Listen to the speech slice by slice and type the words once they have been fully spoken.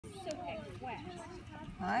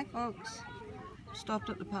Hi folks, stopped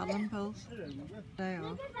at the paddling pools. Day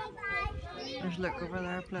off. There's Luke over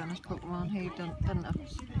there playing his Pokemon. He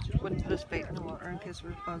wouldn't put his feet in the water in case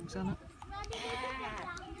there was bugs in it.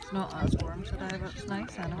 It's not as warm today, but it's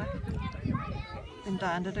nice anyway. Been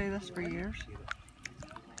dying to do this for years.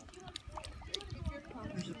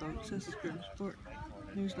 There's a boat, this is Grimsport.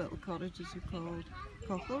 These little cottages are called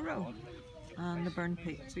Cockle Row, and they burn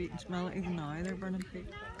peat, so you can smell it even now. They're burning peat.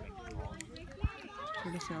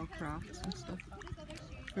 Where they sell crafts and stuff.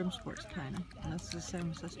 Grimsport's tiny, and this is the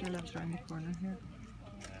same sister lives around the corner here.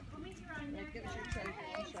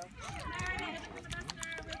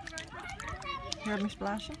 Hear me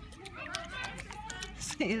splashing?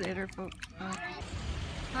 See you later folks.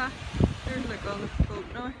 There's Luke on the boat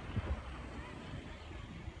now.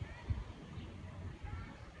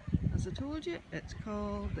 As I told you, it's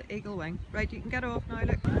called the Eagle Wing. Right, you can get off now,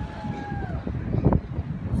 look.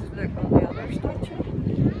 This is Luke on the other statue.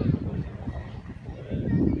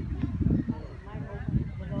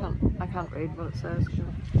 I can't read what it says, I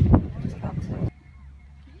just can't see.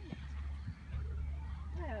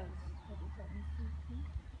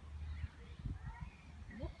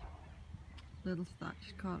 Little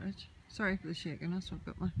thatched cottage. Sorry for the shakiness, I've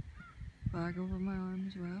got my bag over my arm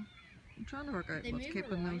as well. I'm trying to work out what's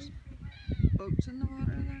keeping those boats in the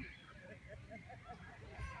water there.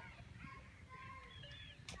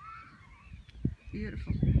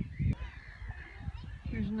 Beautiful.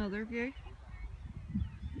 Here's another view.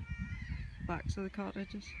 Backs of the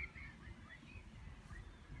cottages.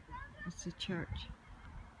 It's the church.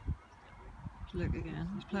 Look again.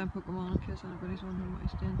 He's playing Pokemon in case anybody's wondering what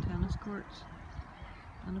he's doing. Tennis courts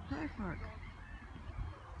and a play park.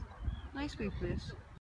 Nice wee place.